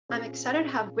I'm excited to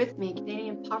have with me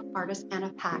Canadian pop artist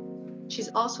Ana Pac. She's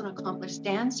also an accomplished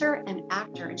dancer and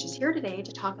actor, and she's here today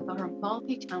to talk about her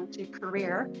multi-talented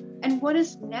career and what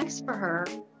is next for her.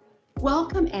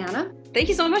 Welcome, Anna. Thank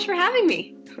you so much for having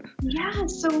me. Yeah,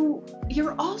 so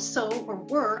you're also, or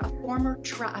were, a former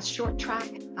short track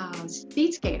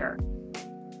speed skater.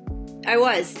 I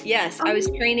was, yes. I was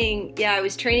Oh, training. Yeah, I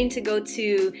was training to go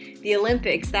to the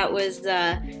Olympics. That was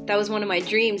one of my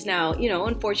dreams. Now,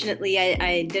 unfortunately,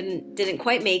 I didn't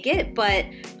quite make it, but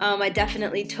I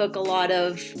definitely took a lot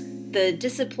of the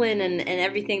discipline and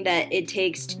everything that it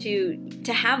takes to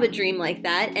have a dream like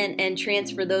that and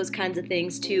transfer those kinds of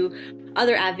things to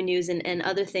other avenues and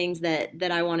other things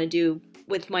that I want to do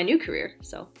with my new career.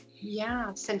 So.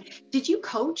 yes. And did you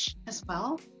coach as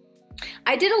well?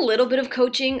 I did a little bit of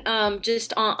coaching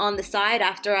just on the side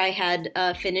after I had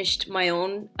finished my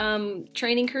own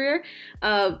training career.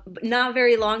 Not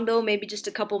very long though, maybe just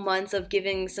a couple months of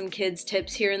giving some kids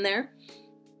tips here and there.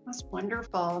 That's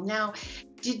wonderful. Now,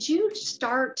 did you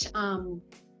start,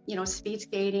 speed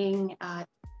skating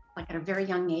like at a very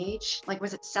young age? Like,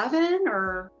 was it seven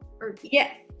or? Yeah,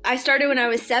 I started when I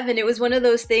was 7. It was one of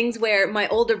those things where my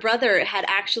older brother had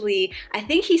actually, I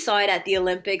think he saw it at the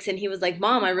Olympics and he was like,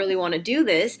 "Mom, I really want to do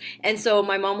this." And so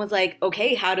my mom was like,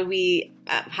 "Okay, how do we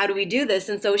do this?"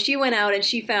 And so she went out and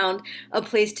she found a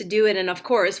place to do it. And of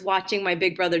course, watching my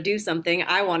big brother do something,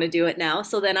 I want to do it now.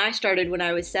 So then I started when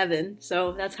I was 7.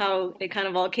 So that's how it kind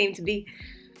of all came to be.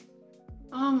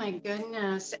 Oh my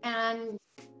goodness.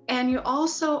 And you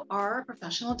also are a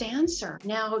professional dancer.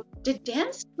 Now, did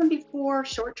dance come before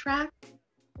short track?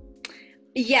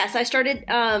 Yes, I started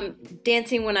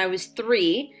dancing when I was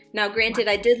 3. Now, granted,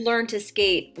 I did learn to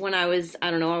skate when I was,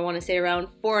 I don't know, I want to say around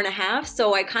 4.5.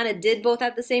 So I kind of did both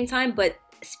at the same time, but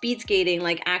speed skating,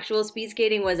 like actual speed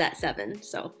skating, was at 7.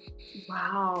 So,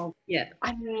 Wow. yeah.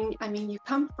 I mean, you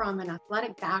come from an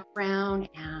athletic background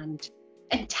and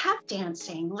tap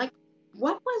dancing. Like,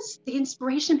 what was the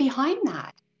inspiration behind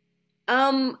that?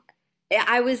 Um,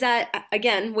 I was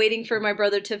again, waiting for my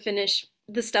brother to finish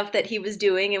the stuff that he was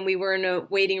doing, and we were in a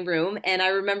waiting room, and I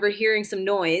remember hearing some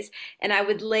noise, and I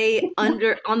would lay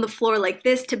under on the floor like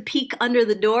this to peek under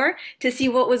the door to see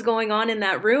what was going on in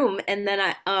that room. And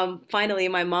then finally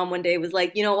my mom one day was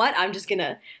like, "You know what?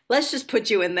 Let's just put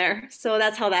you in there." So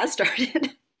that's how that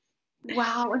started.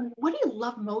 Wow. And what do you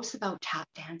love most about tap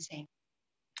dancing?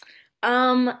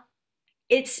 Um,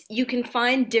 it's you can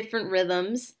find different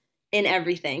rhythms in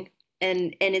everything.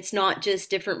 And it's not just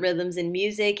different rhythms in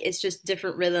music, it's just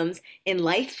different rhythms in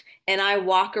life. And I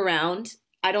walk around,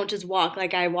 I don't just walk,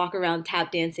 like I walk around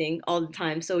tap dancing all the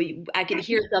time. So I can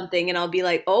hear something and I'll be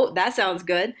like, "Oh, that sounds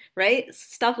good," right?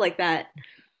 Stuff like that.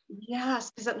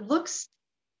 Yes, because it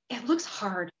looks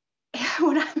hard.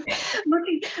 When I'm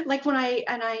looking, like when I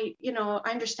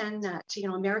understand that,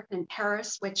 American in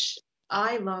Paris, which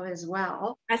I love as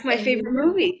well. That's my And favorite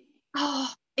movie.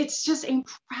 oh, it's just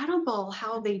incredible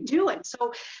how they do it.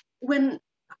 So when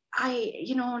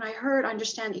when I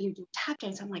understand that you do tap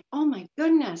dance, I'm like, oh my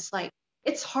goodness, like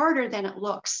it's harder than it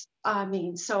looks. I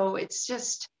mean, so it's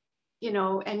just,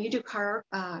 and you do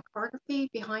choreography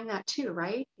behind that too,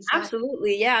 right? Is that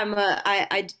Absolutely. Yeah,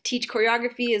 I teach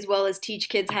choreography as well as teach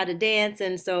kids how to dance.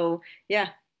 And so, yeah.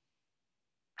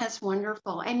 That's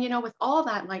wonderful. And with all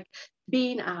that, like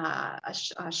being a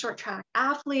short track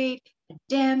athlete, a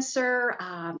dancer,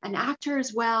 an actor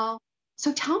as well.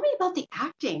 So tell me about the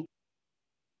acting.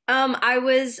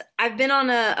 I've been on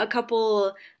a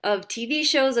couple of TV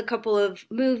shows, a couple of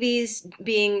movies,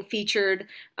 being featured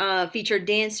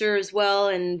dancer as well,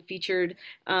 and featured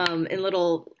in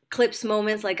little clips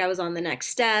moments. Like I was on The Next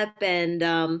Step and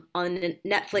on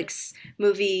Netflix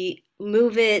movie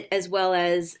Move It, as well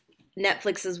as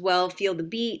Netflix as well, Feel the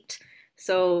Beat.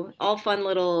 So all fun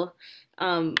little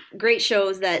great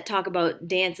shows that talk about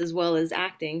dance as well as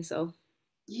acting. So.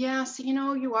 Yes,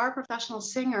 you are a professional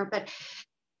singer, but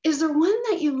is there one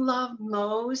that you love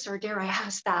most, or dare I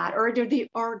ask that, or do they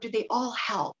all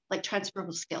help, like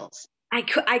transferable skills? I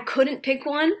couldn't pick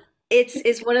one.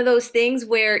 It's one of those things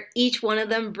where each one of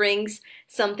them brings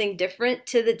something different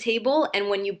to the table, and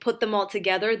when you put them all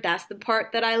together, that's the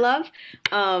part that I love.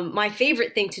 My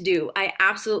favorite thing to do, I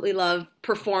absolutely love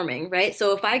performing, right?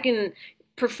 So if I can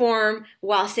perform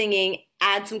while singing,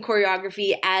 add some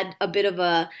choreography, add a bit of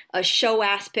a show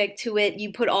aspect to it,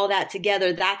 you put all that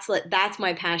together, that's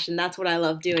my passion. That's what I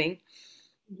love doing.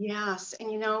 Yes,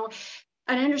 and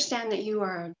I understand that you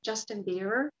are Justin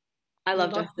Bieber. I You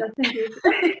love love Justin.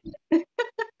 Justin Bieber,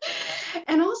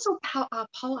 and also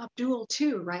Paul Abdul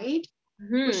too, right?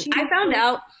 Was Hmm. she one of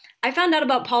those? I found out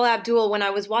about Paula Abdul when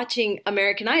I was watching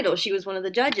American Idol. She was one of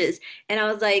the judges, and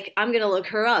I was like, I'm gonna look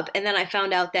her up. And then I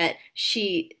found out that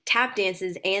she tap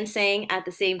dances and sang at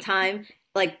the same time,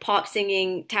 like pop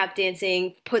singing, tap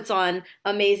dancing, puts on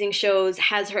amazing shows,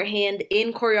 has her hand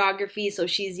in choreography, so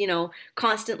she's,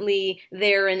 constantly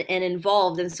there and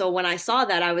involved. And so when I saw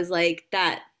that, I was like,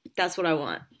 that's what I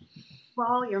want.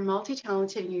 Well, you're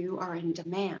multi-talented and you are in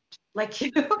demand. Like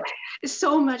you,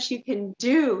 so much you can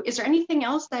do. Is there anything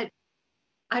else that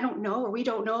I don't know or we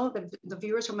don't know, the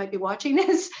viewers who might be watching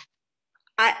this?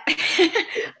 I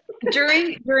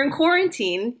during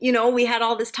quarantine, we had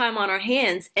all this time on our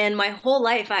hands, and my whole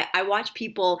life I watch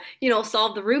people,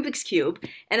 solve the Rubik's Cube,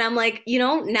 and I'm like,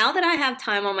 now that I have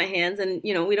time on my hands and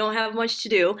we don't have much to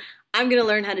do, I'm gonna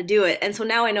learn how to do it. And so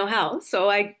now I know how. So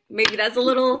I maybe that's a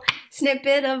little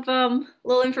snippet of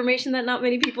little information that not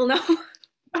many people know.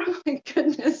 Oh my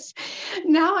goodness.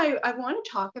 Now I want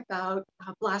to talk about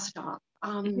Blast Off.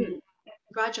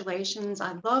 Congratulations.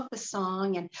 I love the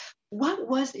song. And what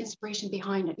was the inspiration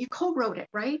behind it? You co-wrote it,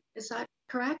 right? Is that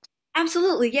correct?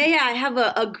 Absolutely. Yeah, yeah. I have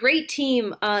a great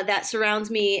team that surrounds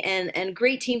me and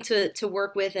great team to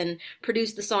work with and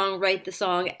produce the song, write the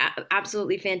song.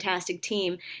 Absolutely fantastic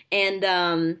team.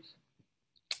 And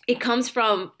it comes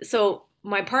from, so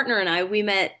my partner and I, we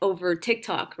met over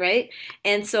TikTok, right?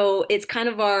 And so it's kind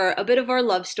of a bit of our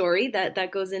love story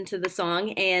that goes into the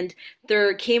song. And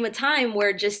there came a time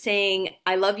where just saying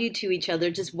I love you to each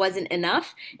other just wasn't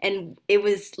enough. And it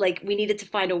was like we needed to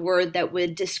find a word that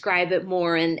would describe it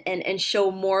more and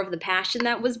show more of the passion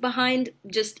that was behind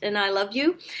just an I love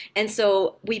you. And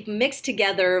so we mixed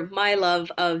together my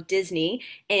love of Disney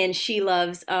and she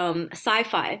loves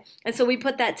sci-fi. And so we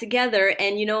put that together,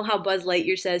 and you know how Buzz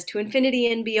Lightyear says to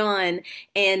infinity and beyond,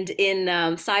 and in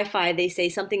sci-fi they say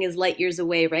something is light years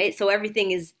away, right? So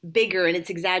everything is bigger and it's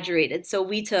exaggerated. So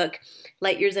we took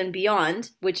light years and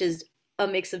beyond, which is a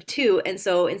mix of two, and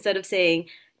so instead of saying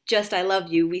just I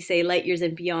love you, we say light years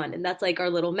and beyond, and that's like our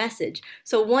little message.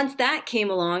 So once that came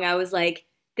along, I was like,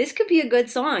 this could be a good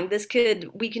song.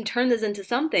 We can turn this into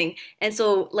something. And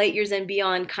so Light Years and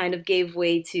Beyond kind of gave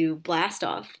way to Blast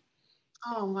Off.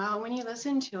 Oh wow. When you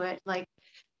listen to it,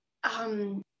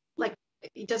 um, like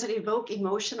does it evoke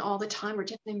emotion all the time or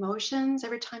different emotions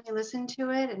every time you listen to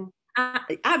it? And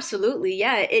Absolutely,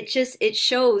 yeah. It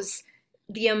shows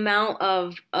the amount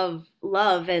of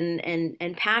love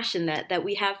and passion that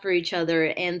we have for each other,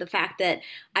 and the fact that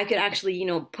I could actually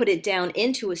put it down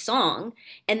into a song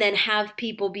and then have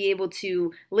people be able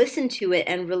to listen to it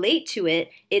and relate to it.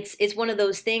 It's one of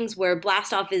those things where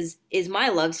Blast Off is my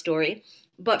love story,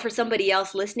 but for somebody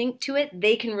else listening to it,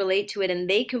 they can relate to it and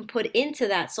they can put into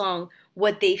that song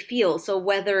what they feel. So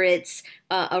whether it's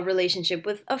a relationship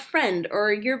with a friend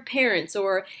or your parents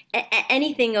or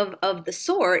anything of the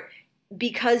sort,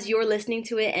 because you're listening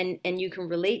to it and you can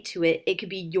relate to it, it could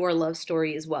be your love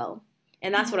story as well.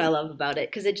 And that's what I mhm, love about it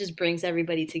because it just brings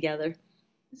everybody together.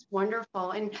 it's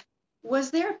wonderful. And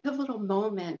was there a pivotal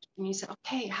moment when you said,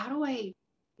 okay, how do I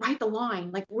write the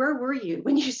line? Like, where were you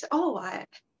when you said, oh,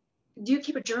 do you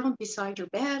keep a journal beside your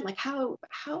bed? Like, how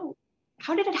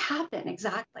did it happen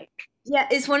exactly? Yeah,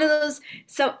 it's one of those.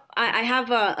 So I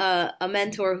have a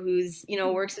mentor who's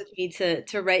works with me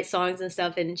to write songs and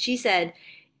stuff, and she said,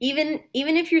 even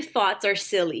if your thoughts are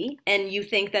silly and you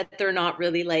think that they're not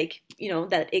really like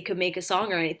that it could make a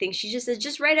song or anything, she just says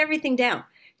just write everything down.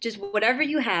 Just whatever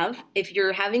you have, if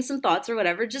you're having some thoughts or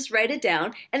whatever, just write it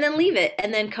down and then leave it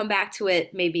and then come back to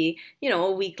it maybe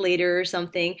a week later or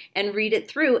something and read it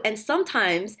through. And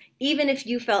sometimes even if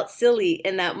you felt silly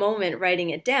in that moment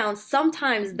writing it down,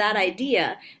 sometimes that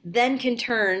idea then can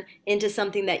turn into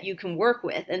something that you can work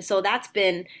with. And so that's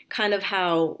been kind of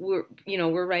how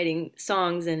we're writing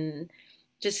songs and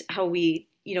just how we,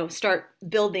 start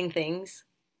building things.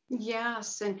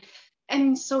 Yes,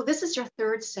 and so this is your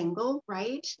third single,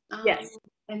 right? Yes.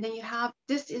 And then you have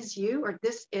This Is You, or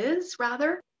This Is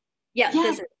rather. Yeah, Yeah.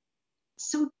 this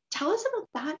So tell us about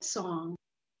that song.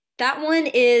 that one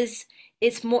is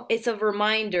it's a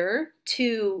reminder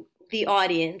to the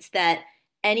audience that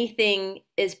anything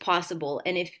is possible,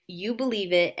 and if you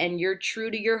believe it and you're true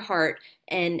to your heart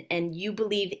and you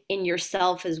believe in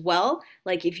yourself as well,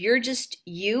 like if you're just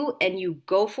you and you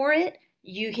go for it,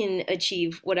 you can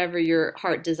achieve whatever your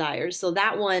heart desires. So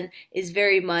that one is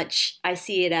very much, I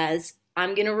see it as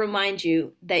I'm going to remind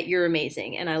you that you're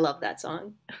amazing, and I love that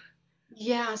song.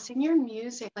 Yes, and your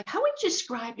music. Like, how would you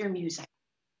describe your music?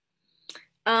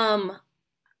 um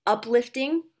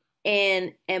Uplifting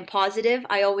and positive.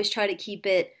 I always try to keep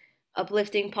it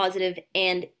uplifting, positive,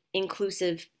 and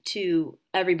inclusive to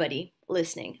everybody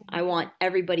listening. I want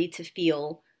everybody to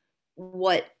feel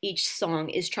what each song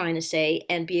is trying to say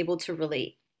and be able to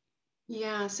relate.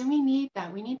 Yes, and we need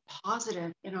that. We need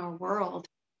positive in our world.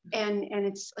 And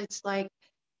it's like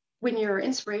when you're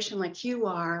inspiration like you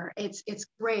are, it's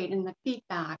great. And the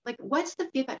feedback, like what's the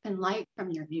feedback been like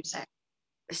from your music?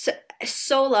 So,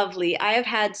 so lovely. I have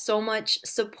had so much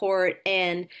support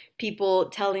and people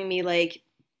telling me like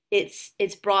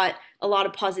it's brought a lot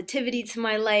of positivity to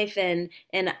my life and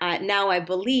now I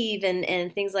believe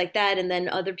and things like that. And then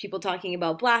other people talking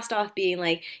about Blast Off being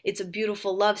like it's a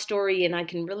beautiful love story and I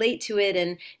can relate to it.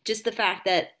 And just the fact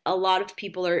that a lot of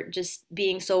people are just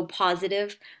being so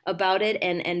positive about it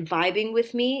and vibing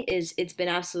with me is it's been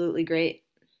absolutely great.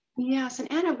 Yes, and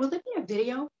Anna, will there be a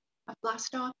video of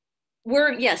Blast Off?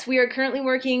 We are currently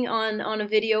working on a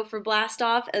video for Blast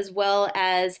Off as well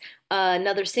as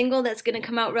another single that's going to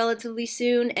come out relatively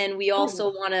soon, and we Oh, also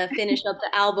want to finish up the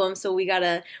album, so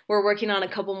we're working on a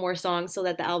couple more songs so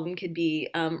that the album could be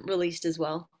released as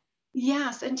well.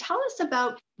 yes, and tell us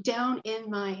about Down in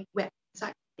My Whip. Is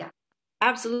that, yeah.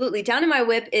 Absolutely. Down in My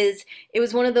Whip is it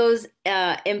was one of those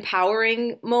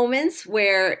empowering moments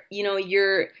where,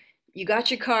 you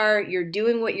got your car, you're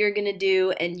doing what you're gonna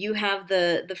do, and you have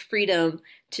the freedom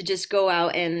to just go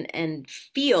out and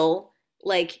feel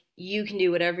like you can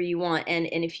do whatever you want. And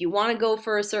if you want to go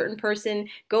for a certain person,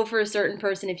 go for a certain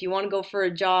person. If you want to go for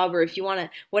a job or if you want to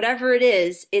whatever it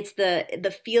is, it's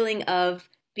the feeling of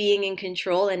being in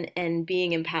control and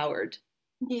being empowered.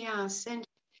 Yes, and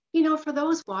for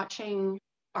those watching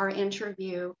our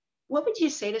interview, what would you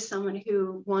say to someone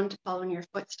who wanted to follow in your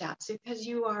footsteps? Because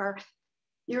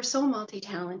you're so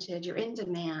multi-talented, you're in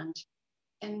demand,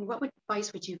 and what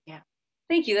advice would you give?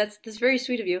 Thank you. That's very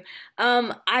sweet of you.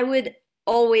 I would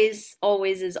always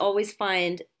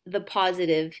find the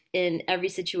positive in every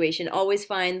situation. Always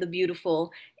find the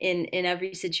beautiful in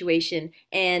every situation.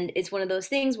 And it's one of those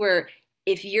things where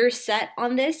if you're set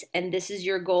on this and this is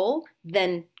your goal,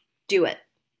 then do it.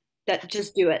 That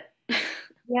just do it.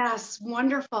 Yes,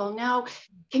 wonderful. Now,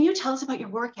 can you tell us about your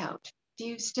workout? Do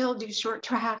you still do short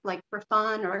track like for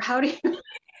fun, or how do you?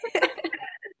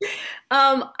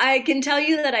 I can tell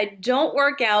you that I don't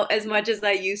work out as much as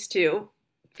I used to,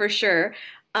 for sure.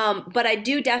 But I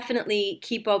do definitely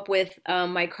keep up with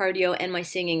my cardio and my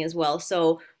singing as well.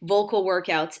 So vocal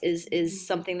workouts is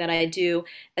something that I do,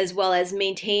 as well as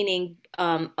maintaining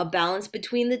a balance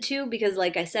between the two. Because,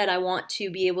 like I said, I want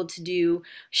to be able to do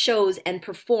shows and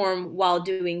perform while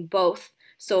doing both.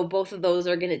 So both of those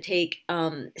are going to take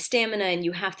stamina, and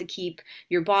you have to keep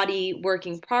your body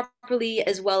working properly,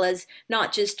 as well as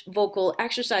not just vocal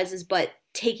exercises, but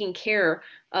taking care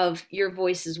of your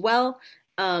voice as well.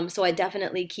 So I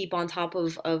definitely keep on top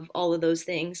of all of those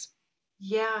things.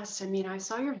 Yes, I mean, I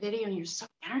saw your video and you're so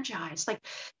energized, like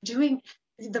doing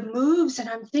the moves, and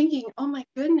I'm thinking, oh my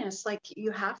goodness, like you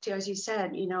have to, as you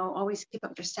said, always keep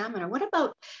up your stamina. What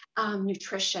about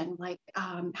nutrition? Like,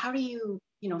 how do you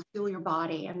fuel your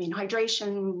body? I mean,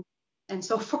 hydration and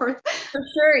so forth. For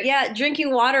sure, yeah.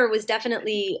 Drinking water was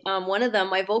definitely one of them.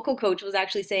 My vocal coach was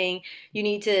actually saying you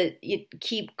need to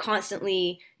keep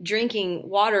constantly drinking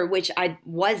water, which I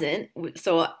wasn't.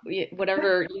 So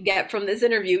whatever you get from this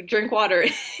interview, drink water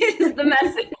is the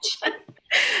message.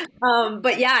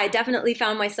 But yeah, I definitely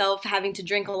found myself having to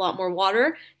drink a lot more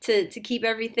water to keep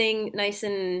everything nice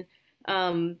and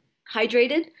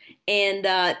hydrated.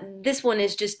 And this one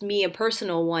is just me, a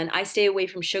personal one. I stay away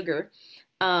from sugar.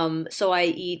 So I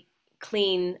eat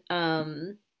clean,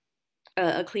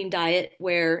 a clean diet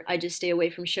where I just stay away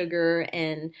from sugar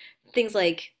and things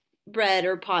like bread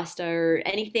or pasta or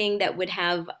anything that would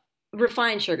have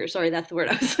refined sugar. Sorry, that's the word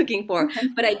I was looking for.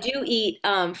 But I do eat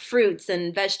fruits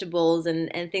and vegetables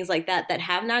and things like that that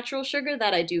have natural sugar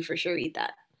that I do for sure eat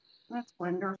that. That's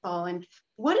wonderful. And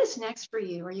what is next for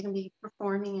you? Are you going to be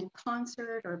performing in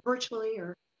concert or virtually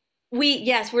or?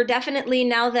 Yes, we're definitely,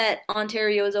 now that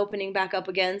Ontario is opening back up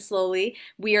again slowly,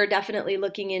 we are definitely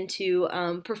looking into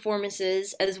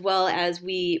performances as well as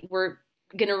we're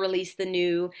going to release the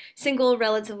new single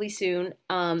relatively soon,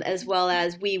 as well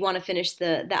as we want to finish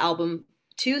the album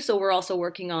too. So we're also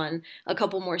working on a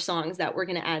couple more songs that we're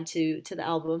going to add to the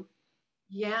album.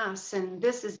 Yes, and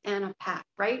this is Anna Pac,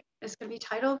 right? It's going to be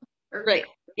titled? Or Right.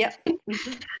 Yep.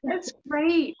 that's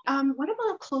great. What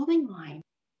about a clothing line?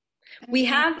 We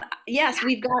Anything? have, yes,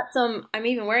 we've got some, I'm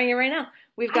even wearing it right now.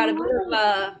 We've I got a bit love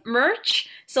of it. merch.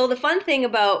 So the fun thing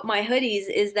about my hoodies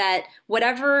is that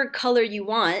whatever color you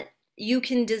want, you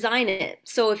can design it.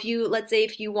 So if you, let's say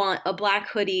if you want a black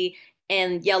hoodie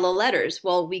and yellow letters,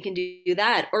 well, we can do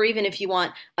that. Or even if you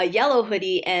want a yellow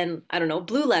hoodie and I don't know,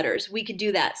 blue letters, we could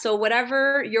do that. So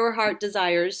whatever your heart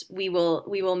desires, we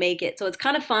will make it. So it's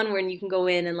kind of fun when you can go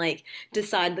in and like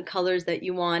decide the colors that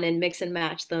you want and mix and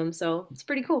match them. So it's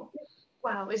pretty cool.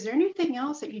 Wow. Is there anything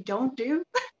else that you don't do?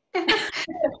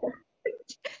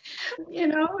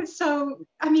 So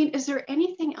I mean, is there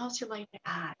anything else you'd like to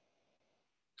add?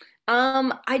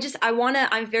 I'm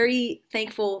very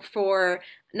thankful for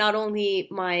not only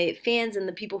my fans and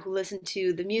the people who listen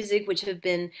to the music, which have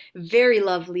been very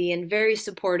lovely and very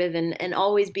supportive and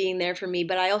always being there for me,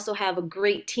 but I also have a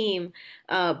great team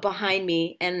behind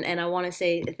me. And I want to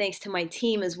say thanks to my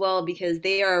team as well, because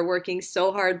they are working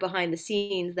so hard behind the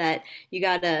scenes that you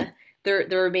gotta,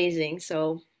 they're amazing.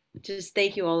 So just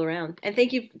thank you all around. And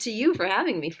thank you to you for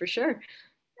having me for sure.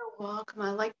 You're welcome.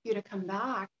 I'd like you to come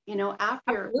back, after when the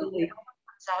Absolutely. album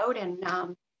comes out.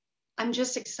 And I'm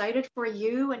just excited for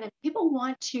you. And if people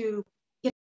want to